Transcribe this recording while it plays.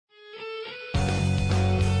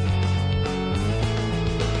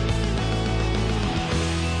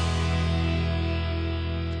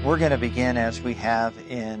We're going to begin, as we have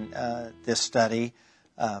in this study,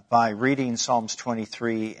 by reading Psalms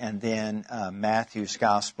 23 and then Matthew's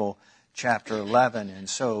Gospel, chapter 11. And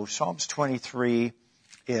so Psalms 23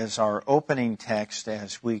 is our opening text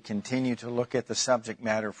as we continue to look at the subject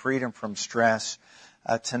matter, freedom from stress.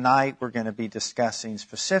 Tonight we're going to be discussing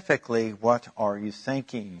specifically, what are you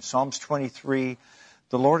thinking? Psalms 23,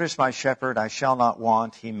 the Lord is my shepherd, I shall not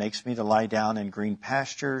want. He makes me to lie down in green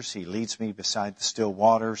pastures. He leads me beside the still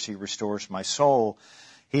waters. He restores my soul.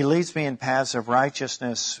 He leads me in paths of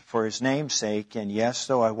righteousness for His name's sake. And yes,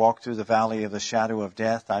 though I walk through the valley of the shadow of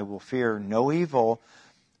death, I will fear no evil,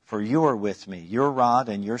 for you are with me. Your rod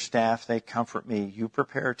and your staff, they comfort me. You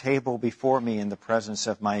prepare a table before me in the presence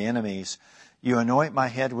of my enemies. You anoint my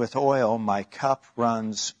head with oil. My cup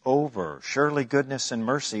runs over. Surely goodness and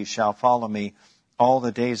mercy shall follow me all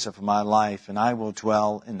the days of my life, and I will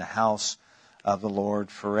dwell in the house of the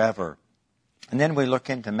Lord forever. And then we look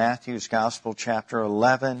into Matthew's Gospel, chapter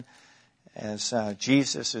 11, as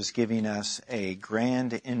Jesus is giving us a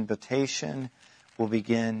grand invitation. We'll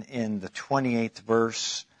begin in the 28th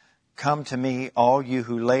verse. Come to me, all you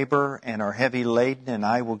who labor and are heavy laden, and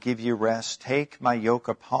I will give you rest. Take my yoke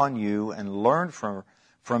upon you and learn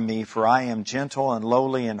from me, for I am gentle and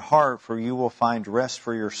lowly in heart, for you will find rest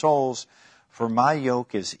for your souls. For my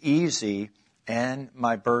yoke is easy and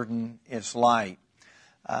my burden is light.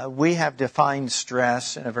 We have defined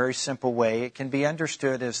stress in a very simple way. It can be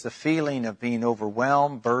understood as the feeling of being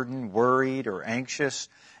overwhelmed, burdened, worried, or anxious.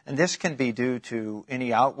 And this can be due to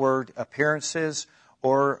any outward appearances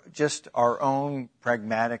or just our own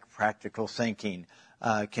pragmatic, practical thinking.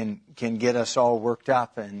 Can get us all worked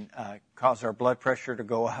up and cause our blood pressure to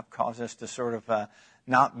go up, cause us to sort of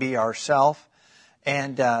not be ourselves.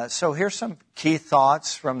 And so here's some key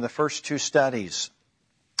thoughts from the first two studies.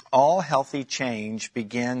 All healthy change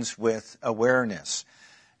begins with awareness.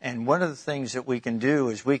 And one of the things that we can do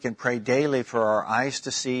is we can pray daily for our eyes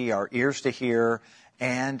to see, our ears to hear,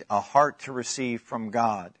 and a heart to receive from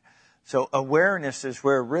God. So awareness is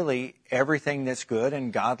where really everything that's good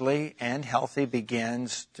and godly and healthy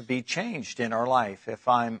begins to be changed in our life. If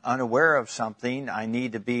I'm unaware of something, I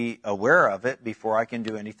need to be aware of it before I can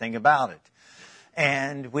do anything about it.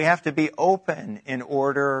 And we have to be open in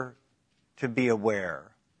order to be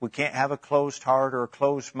aware. We can't have a closed heart or a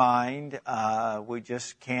closed mind. We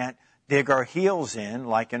just can't dig our heels in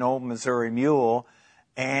like an old Missouri mule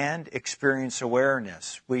and experience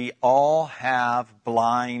awareness. We all have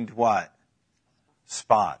blind what?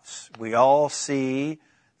 Spots. We all see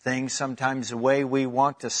things sometimes the way we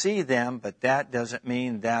want to see them, but that doesn't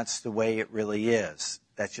mean that's the way it really is.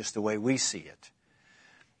 That's just the way we see it.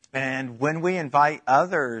 And when we invite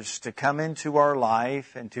others to come into our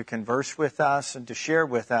life and to converse with us and to share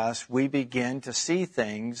with us, we begin to see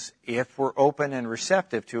things, if we're open and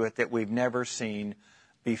receptive to it, that we've never seen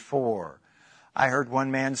before. I heard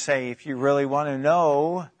one man say, if you really want to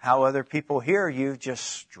know how other people hear you, just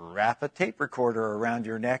strap a tape recorder around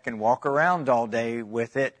your neck and walk around all day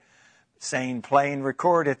with it, saying play and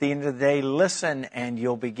record. At the end of the day, listen, and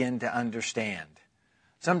you'll begin to understand.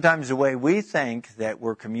 Sometimes the way we think that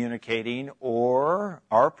we're communicating or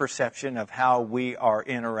our perception of how we are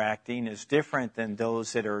interacting is different than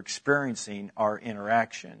those that are experiencing our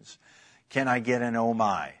interactions. Can I get an oh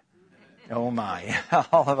my? Oh my.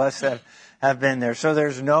 All of us have been there. So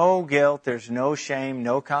there's no guilt, there's no shame,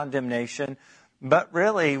 no condemnation. But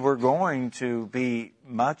really, we're going to be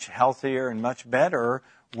much healthier and much better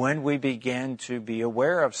when we begin to be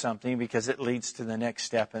aware of something, because it leads to the next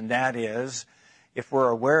step, and that is, if we're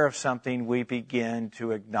aware of something, we begin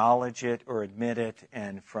to acknowledge it or admit it,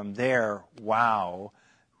 and from there, wow,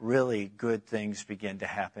 really good things begin to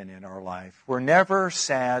happen in our life. We're never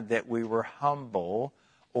sad that we were humble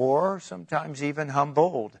or sometimes even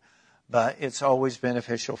humbled, but it's always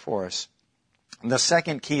beneficial for us. The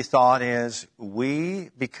second key thought is we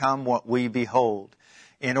become what we behold.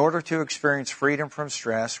 In order to experience freedom from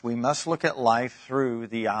stress, we must look at life through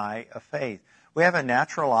the eye of faith. We have a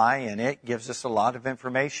natural eye, and it gives us a lot of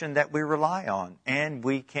information that we rely on and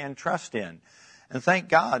we can trust in. And thank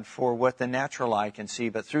God for what the natural eye can see.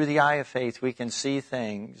 But through the eye of faith, we can see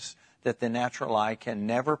things that the natural eye can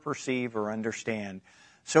never perceive or understand.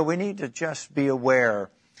 So we need to just be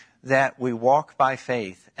aware that we walk by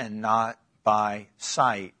faith and not by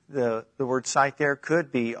sight. The word sight there could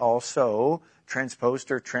be also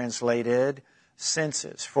transposed or translated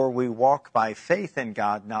senses. For we walk by faith in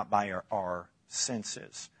God, not by our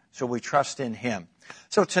senses. So we trust in Him.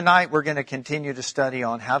 So tonight we're going to continue to study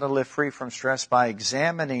on how to live free from stress by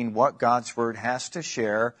examining what God's Word has to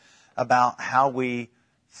share about how we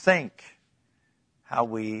think.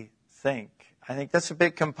 I think that's a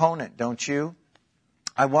big component, don't you?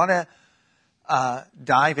 I want to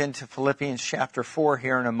dive into Philippians chapter 4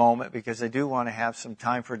 here in a moment because I do want to have some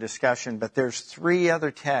time for discussion. But there's 3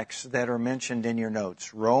 other texts that are mentioned in your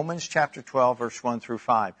notes. Romans chapter 12, verse 1 through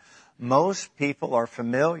 5. Most people are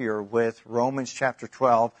familiar with Romans chapter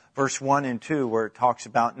 12, verse 1 and 2, where it talks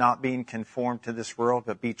about not being conformed to this world,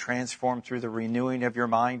 but be transformed through the renewing of your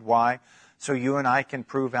mind. Why? So you and I can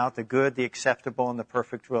prove out the good, the acceptable, and the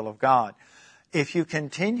perfect will of God. If you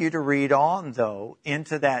continue to read on, though,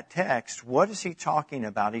 into that text, what is he talking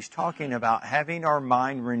about? He's talking about having our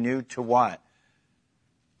mind renewed to what?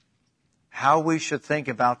 How we should think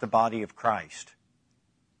about the body of Christ.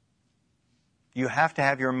 You have to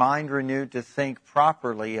have your mind renewed to think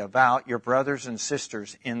properly about your brothers and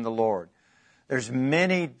sisters in the Lord. There's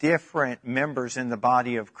many different members in the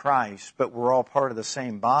body of Christ, but we're all part of the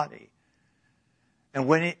same body. And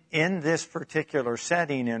when in this particular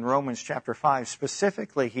setting in Romans chapter 5,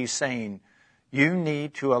 specifically he's saying you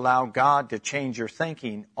need to allow God to change your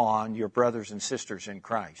thinking on your brothers and sisters in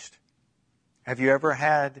Christ. Have you ever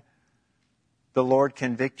had the Lord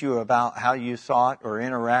convict you about how you thought or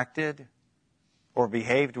interacted or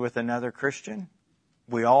behaved with another Christian?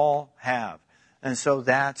 We all have. And so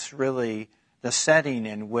that's really the setting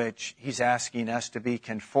in which he's asking us to be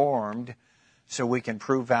conformed so we can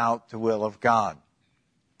prove out the will of God.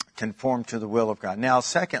 Conform to the will of God. Now,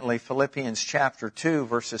 secondly, Philippians chapter 2,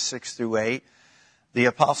 verses 6 through 8, the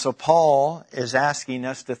Apostle Paul is asking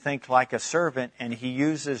us to think like a servant, and he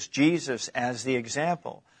uses Jesus as the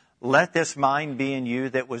example. Let this mind be in you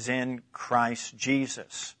that was in Christ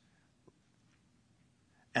Jesus.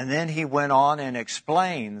 And then he went on and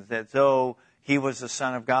explained that though he was the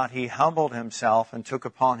Son of God, he humbled himself and took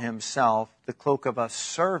upon himself the cloak of a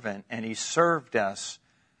servant, and he served us.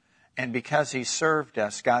 And because he served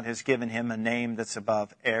us, God has given him a name that's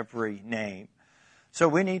above every name. So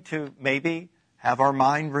we need to maybe have our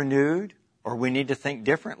mind renewed, or we need to think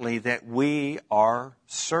differently that we are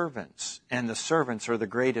servants. And the servants are the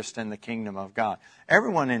greatest in the kingdom of God.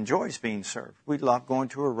 Everyone enjoys being served. We love going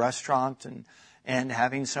to a restaurant and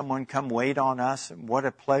having someone come wait on us. And what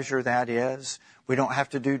a pleasure that is. We don't have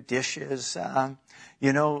to do dishes.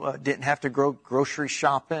 Didn't have to go grocery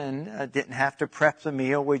shopping, didn't have to prep the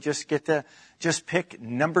meal. We just get to just pick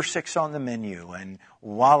number 6 on the menu, and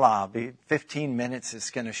voila, 15 minutes it's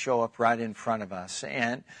going to show up right in front of us.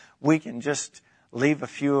 And we can just leave a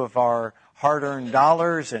few of our hard-earned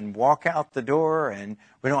dollars and walk out the door, and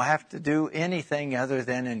we don't have to do anything other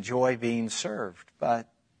than enjoy being served. But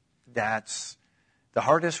that's the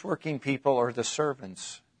hardest working people are the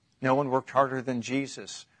servants. No one worked harder than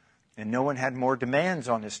Jesus. And no one had more demands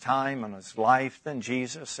on his time, on his life than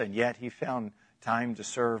Jesus, and yet he found time to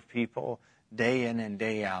serve people day in and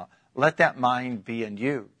day out. Let that mind be in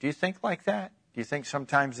you. Do you think like that? Do you think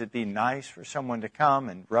sometimes it'd be nice for someone to come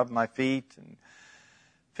and rub my feet and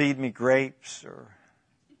feed me grapes or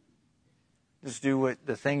just do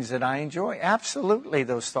the things that I enjoy? Absolutely,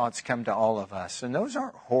 those thoughts come to all of us. And those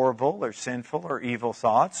aren't horrible or sinful or evil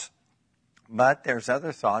thoughts. But there's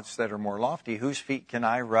other thoughts that are more lofty. Whose feet can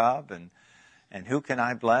I rub? And who can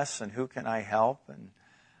I bless? And who can I help? And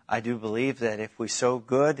I do believe that if we sow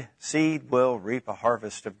good seed, we'll reap a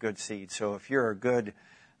harvest of good seed. So if you're a good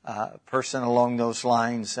person along those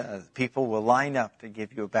lines, people will line up to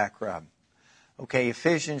give you a back rub. Okay,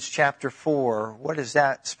 Ephesians chapter 4, what is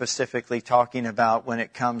that specifically talking about when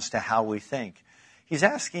it comes to how we think? He's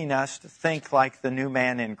asking us to think like the new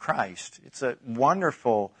man in Christ. It's a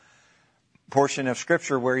wonderful portion of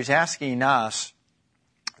Scripture where he's asking us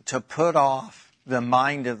to put off the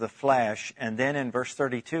mind of the flesh. And then in verse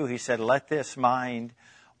 32, he said, let this mind,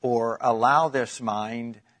 or allow this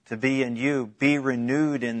mind to be in you, be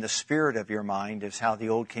renewed in the spirit of your mind, is how the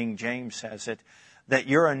old King James says it, that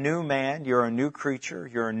you're a new man, you're a new creature,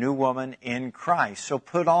 you're a new woman in Christ. So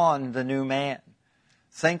put on the new man.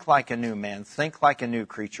 Think like a new man. Think like a new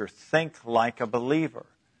creature. Think like a believer.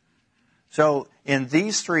 So in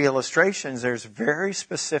these 3 illustrations, there's very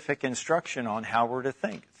specific instruction on how we're to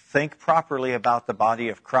think. Think properly about the body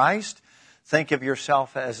of Christ. Think of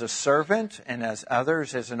yourself as a servant and as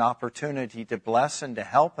others as an opportunity to bless and to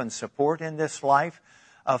help and support in this life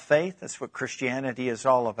of faith. That's what Christianity is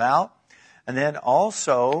all about. And then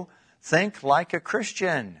also think like a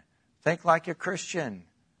Christian. Think like a Christian.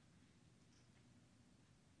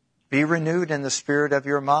 Be renewed in the spirit of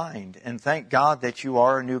your mind, and thank God that you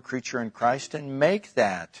are a new creature in Christ, and make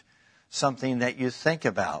that something that you think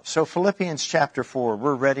about. So Philippians chapter 4,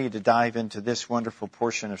 we're ready to dive into this wonderful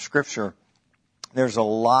portion of Scripture. There's a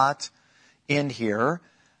lot in here.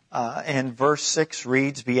 And verse 6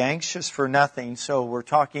 reads, be anxious for nothing. So we're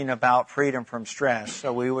talking about freedom from stress.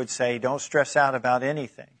 So we would say, don't stress out about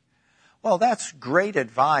anything. Well, that's great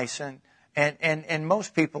advice. And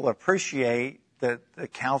most people appreciate the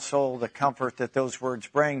counsel, the comfort that those words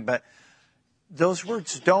bring. But those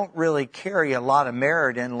words don't really carry a lot of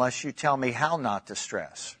merit unless you tell me how not to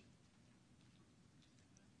stress.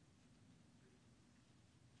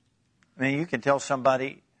 I mean, you can tell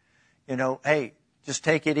somebody, hey, just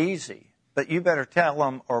take it easy. But you better tell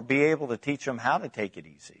them or be able to teach them how to take it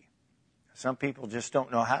easy. Some people just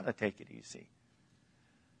don't know how to take it easy.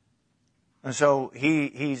 And so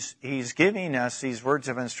he's giving us these words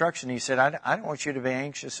of instruction. He said, I don't want you to be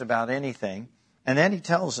anxious about anything. And then he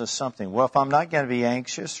tells us something. Well, if I'm not going to be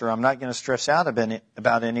anxious or I'm not going to stress out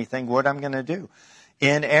about anything, what I'm going to do?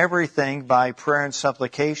 In everything, by prayer and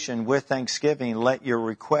supplication with thanksgiving, let your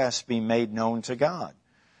requests be made known to God.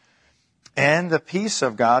 And the peace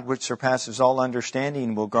of God, which surpasses all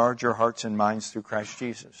understanding, will guard your hearts and minds through Christ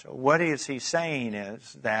Jesus. So what is he saying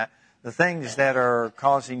is that the things that are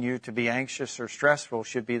causing you to be anxious or stressful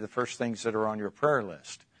should be the first things that are on your prayer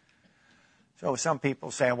list. So some people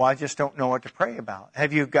say, well, I just don't know what to pray about.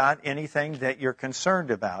 Have you got anything that you're concerned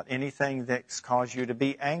about? Anything that's caused you to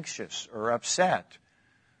be anxious or upset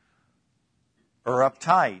or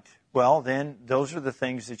uptight? Well, then those are the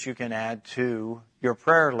things that you can add to your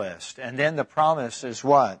prayer list. And then the promise is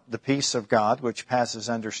what? The peace of God, which passes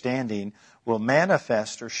understanding, will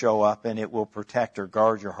manifest or show up, and it will protect or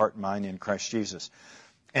guard your heart and mind in Christ Jesus.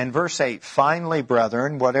 And verse 8, finally,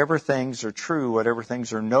 brethren, whatever things are true, whatever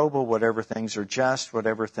things are noble, whatever things are just,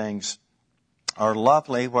 whatever things are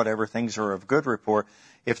lovely, whatever things are of good report,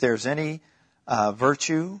 if there's any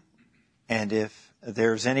virtue and if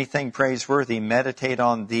there's anything praiseworthy, meditate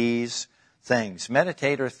on these things.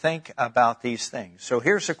 Meditate or think about these things. So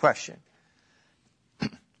here's the question.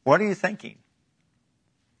 What are you thinking?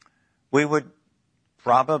 We would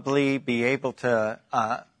probably be able to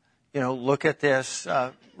look at this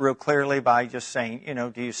real clearly by just saying,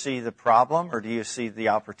 do you see the problem or do you see the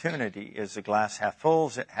opportunity? Is the glass half full?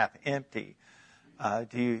 Is it half empty?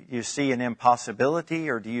 Do you see an impossibility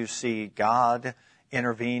or do you see God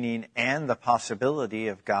intervening and the possibility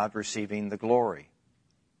of God receiving the glory?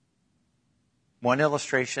 One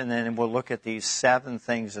illustration, then we'll look at these 7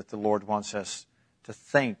 things that the Lord wants us to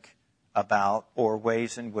think about or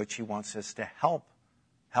ways in which he wants us to help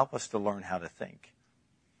us to learn how to think.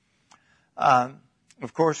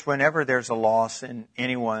 Of course, whenever there's a loss in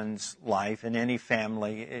anyone's life, in any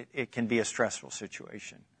family, it can be a stressful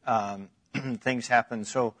situation. Things happen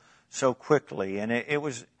so quickly, and it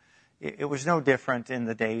was no different in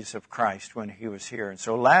the days of Christ when he was here. And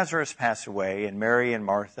so Lazarus passed away, and Mary and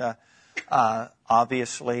Martha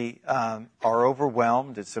obviously are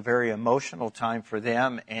overwhelmed. It's a very emotional time for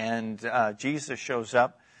them, and Jesus shows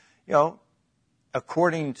up,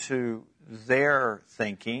 according to their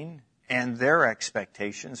thinking and their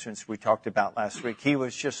expectations, since we talked about last week. He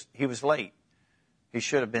was late. He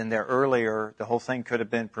should have been there earlier. The whole thing could have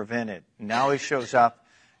been prevented. Now he shows up,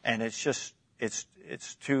 and it's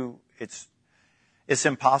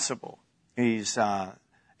impossible.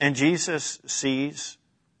 And Jesus sees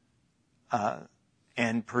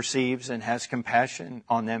and perceives and has compassion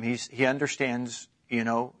on them. He understands,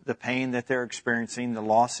 the pain that they're experiencing. The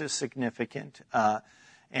loss is significant,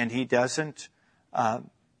 and he doesn't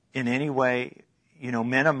in any way,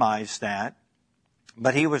 minimize that.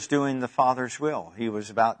 But he was doing the Father's will. He was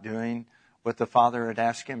about doing what the Father had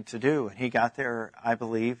asked him to do, and he got there, I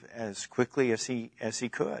believe, as quickly as he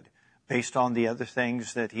could, based on the other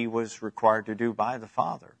things that he was required to do by the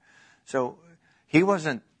Father. So he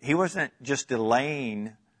wasn't just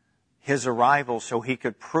delaying his arrival so he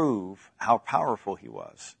could prove how powerful he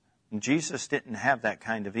was. And Jesus didn't have that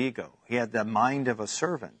kind of ego. He had the mind of a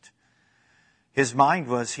servant. His mind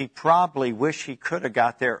was, he probably wished he could have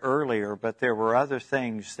got there earlier, but there were other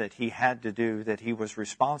things that he had to do that he was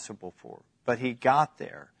responsible for. But he got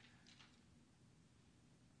there.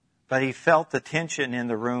 But he felt the tension in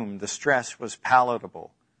the room. The stress was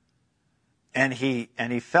palatable. And he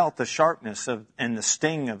felt the sharpness and the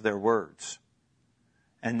sting of their words.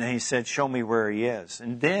 And then he said, show me where he is.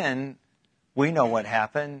 And then we know what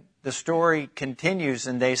happened. The story continues,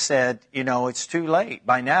 and they said, it's too late.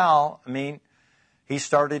 By now, he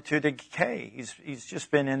started to decay. He's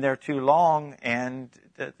just been in there too long, and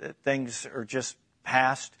the things are just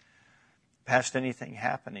past anything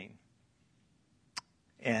happening.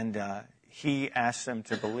 And he asked them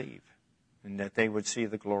to believe, and that they would see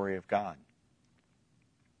the glory of God.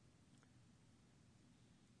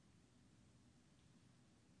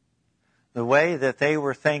 The way that they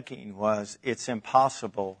were thinking was, it's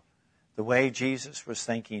impossible The way Jesus was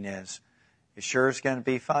thinking is, it sure is going to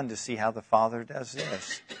be fun to see how the Father does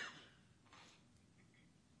this.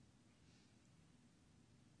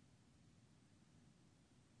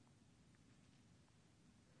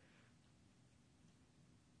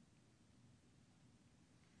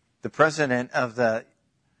 The president of the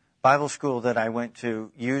Bible school that I went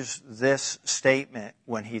to used this statement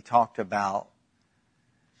when he talked about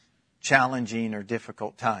challenging or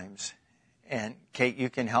difficult times. And Kate, you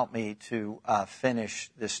can help me to finish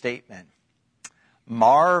the statement.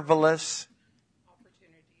 Marvelous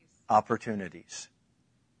opportunities.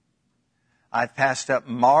 I've passed up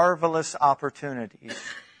marvelous opportunities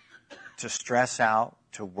to stress out,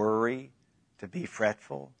 to worry, to be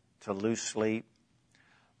fretful, to lose sleep.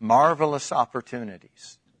 Marvelous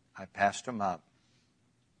opportunities. I passed them up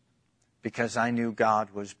because I knew God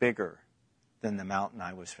was bigger than the mountain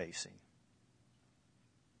I was facing.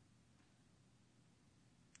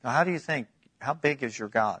 Now, how do you think, how big is your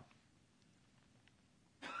God?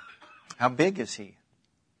 How big is He?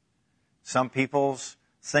 Some people's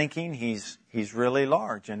thinking He's really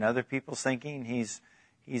large, and other people's thinking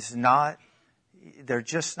He's not, they're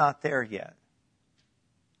just not there yet.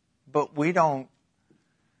 But we don't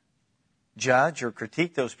judge or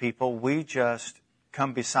critique those people. We just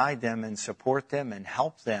come beside them and support them and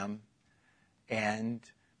help them and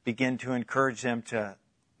begin to encourage them to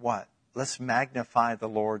what? Let's magnify the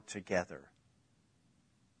Lord together.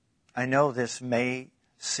 I know this may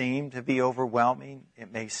seem to be overwhelming.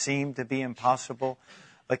 It may seem to be impossible.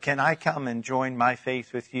 But can I come and join my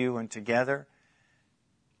faith with you, and together,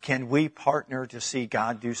 can we partner to see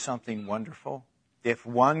God do something wonderful? If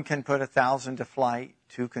one can put 1,000 to flight,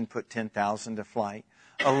 two can put 10,000 to flight.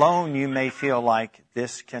 Alone, you may feel like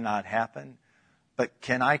this cannot happen. But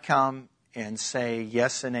can I come and say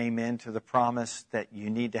yes and amen to the promise that you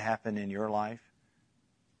need to happen in your life?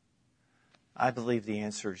 I believe the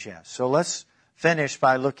answer is yes. So let's finish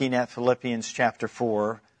by looking at Philippians chapter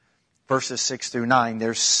 4, verses 6 through 9.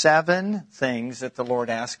 There's 7 things that the Lord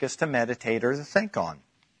asks us to meditate or to think on.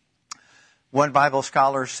 One Bible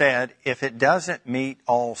scholar said, if it doesn't meet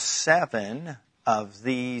all 7 of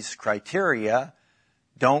these criteria,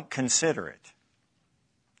 don't consider it.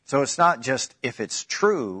 So it's not just if it's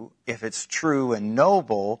true and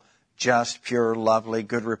noble, just, pure, lovely,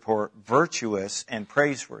 good report, virtuous, and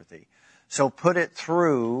praiseworthy. So put it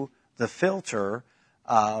through the filter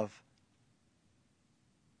of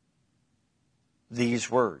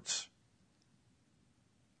these words.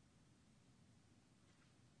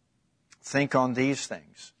 Think on these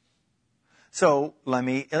things. So let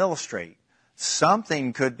me illustrate.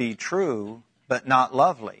 Something could be true, but not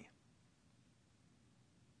lovely.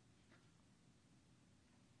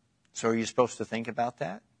 So are you supposed to think about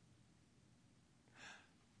that?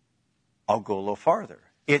 I'll go a little farther.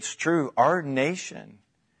 It's true, our nation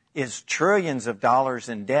is trillions of dollars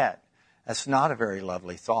in debt. That's not a very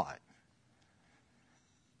lovely thought.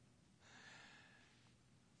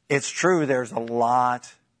 It's true, there's a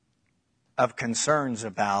lot of concerns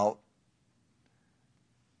about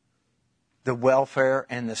the welfare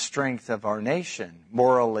and the strength of our nation,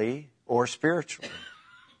 morally or spiritually.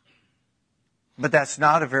 But that's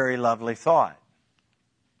not a very lovely thought.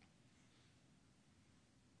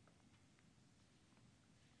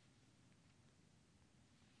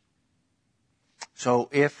 So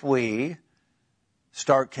if we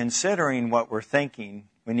start considering what we're thinking,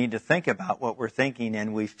 we need to think about what we're thinking,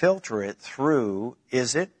 and we filter it through,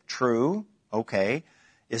 is it true? Okay.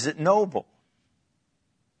 Is it noble?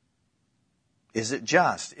 Is it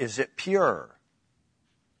just? Is it pure?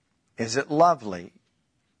 Is it lovely?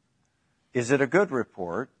 Is it a good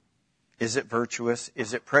report? Is it virtuous?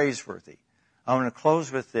 Is it praiseworthy? I want to close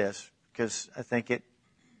with this because I think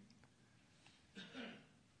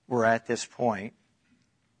we're at this point.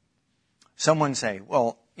 Someone say,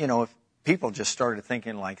 well, if people just started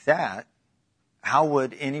thinking like that, how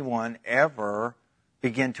would anyone ever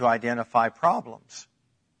begin to identify problems?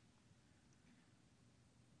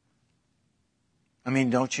 I mean,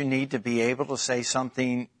 don't you need to be able to say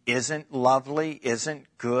something isn't lovely, isn't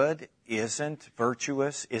good, isn't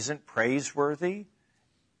virtuous, isn't praiseworthy?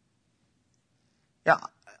 Yeah,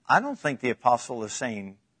 I don't think the apostle is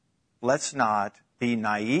saying, let's not be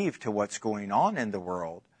naive to what's going on in the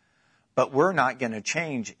world, but we're not going to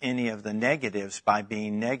change any of the negatives by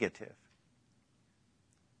being negative.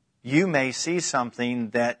 You may see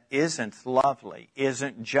something that isn't lovely,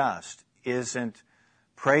 isn't just, isn't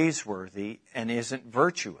praiseworthy, and isn't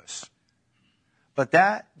virtuous. But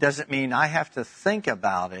that doesn't mean I have to think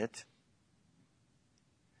about it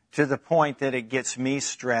to the point that it gets me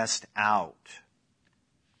stressed out.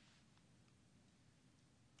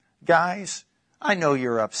 Guys, I know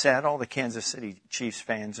you're upset, all the Kansas City Chiefs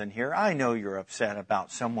fans in here. I know you're upset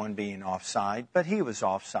about someone being offside, but he was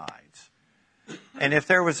offsides. And if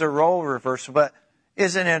there was a role reversal, but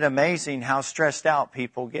isn't it amazing how stressed out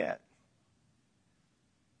people get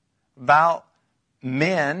about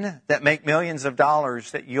men that make millions of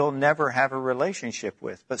dollars that you'll never have a relationship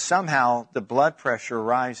with, but somehow the blood pressure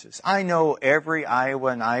rises. I know every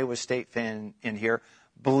Iowa and Iowa State fan in here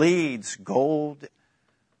bleeds gold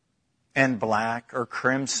and black or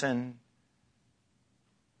crimson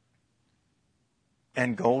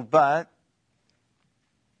and gold, but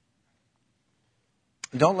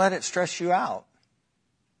don't let it stress you out.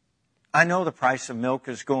 I know the price of milk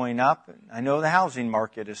is going up, and I know the housing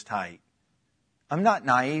market is tight. I'm not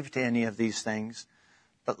naive to any of these things,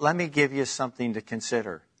 but let me give you something to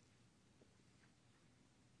consider.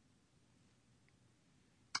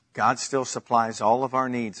 God still supplies all of our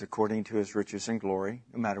needs according to His riches and glory,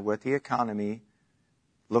 no matter what the economy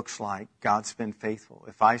looks like. God's been faithful.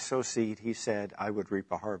 If I sow seed, He said, I would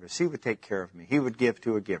reap a harvest. He would take care of me. He would give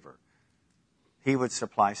to a giver. He would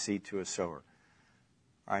supply seed to a sower.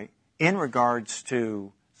 All right? In regards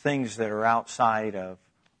to things that are outside of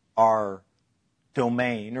our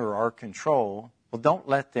domain or our control, well, don't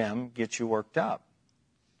let them get you worked up.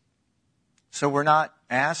 So we're not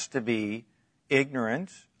asked to be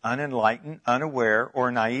ignorant, unenlightened, unaware,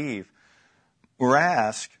 or naive. We're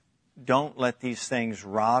asked, don't let these things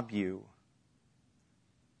rob you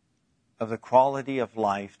of the quality of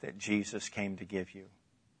life that Jesus came to give you.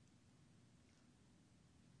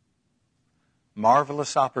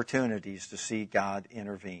 Marvelous opportunities to see God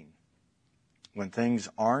intervene. When things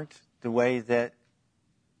aren't the way that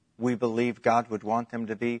we believe God would want them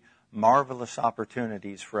to be, marvelous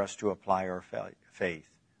opportunities for us to apply our faith.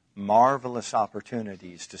 Marvelous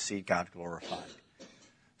opportunities to see God glorified.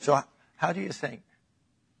 So how do you think?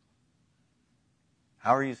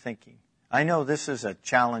 How are you thinking? I know this is a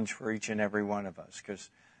challenge for each and every one of us because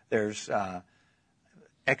there's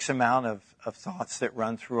X amount of thoughts that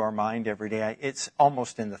run through our mind every day. It's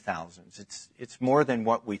almost in the thousands. It's more than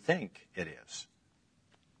what we think it is.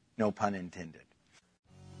 No pun intended.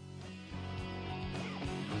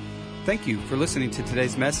 Thank you for listening to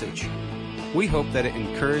today's message. We hope that it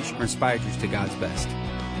encouraged or inspired you to God's best.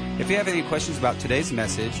 If you have any questions about today's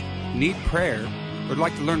message, need prayer, or would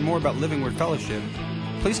like to learn more about Living Word Fellowship,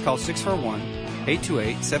 please call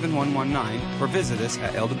 641-828-7119 or visit us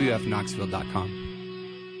at lwfknoxville.com.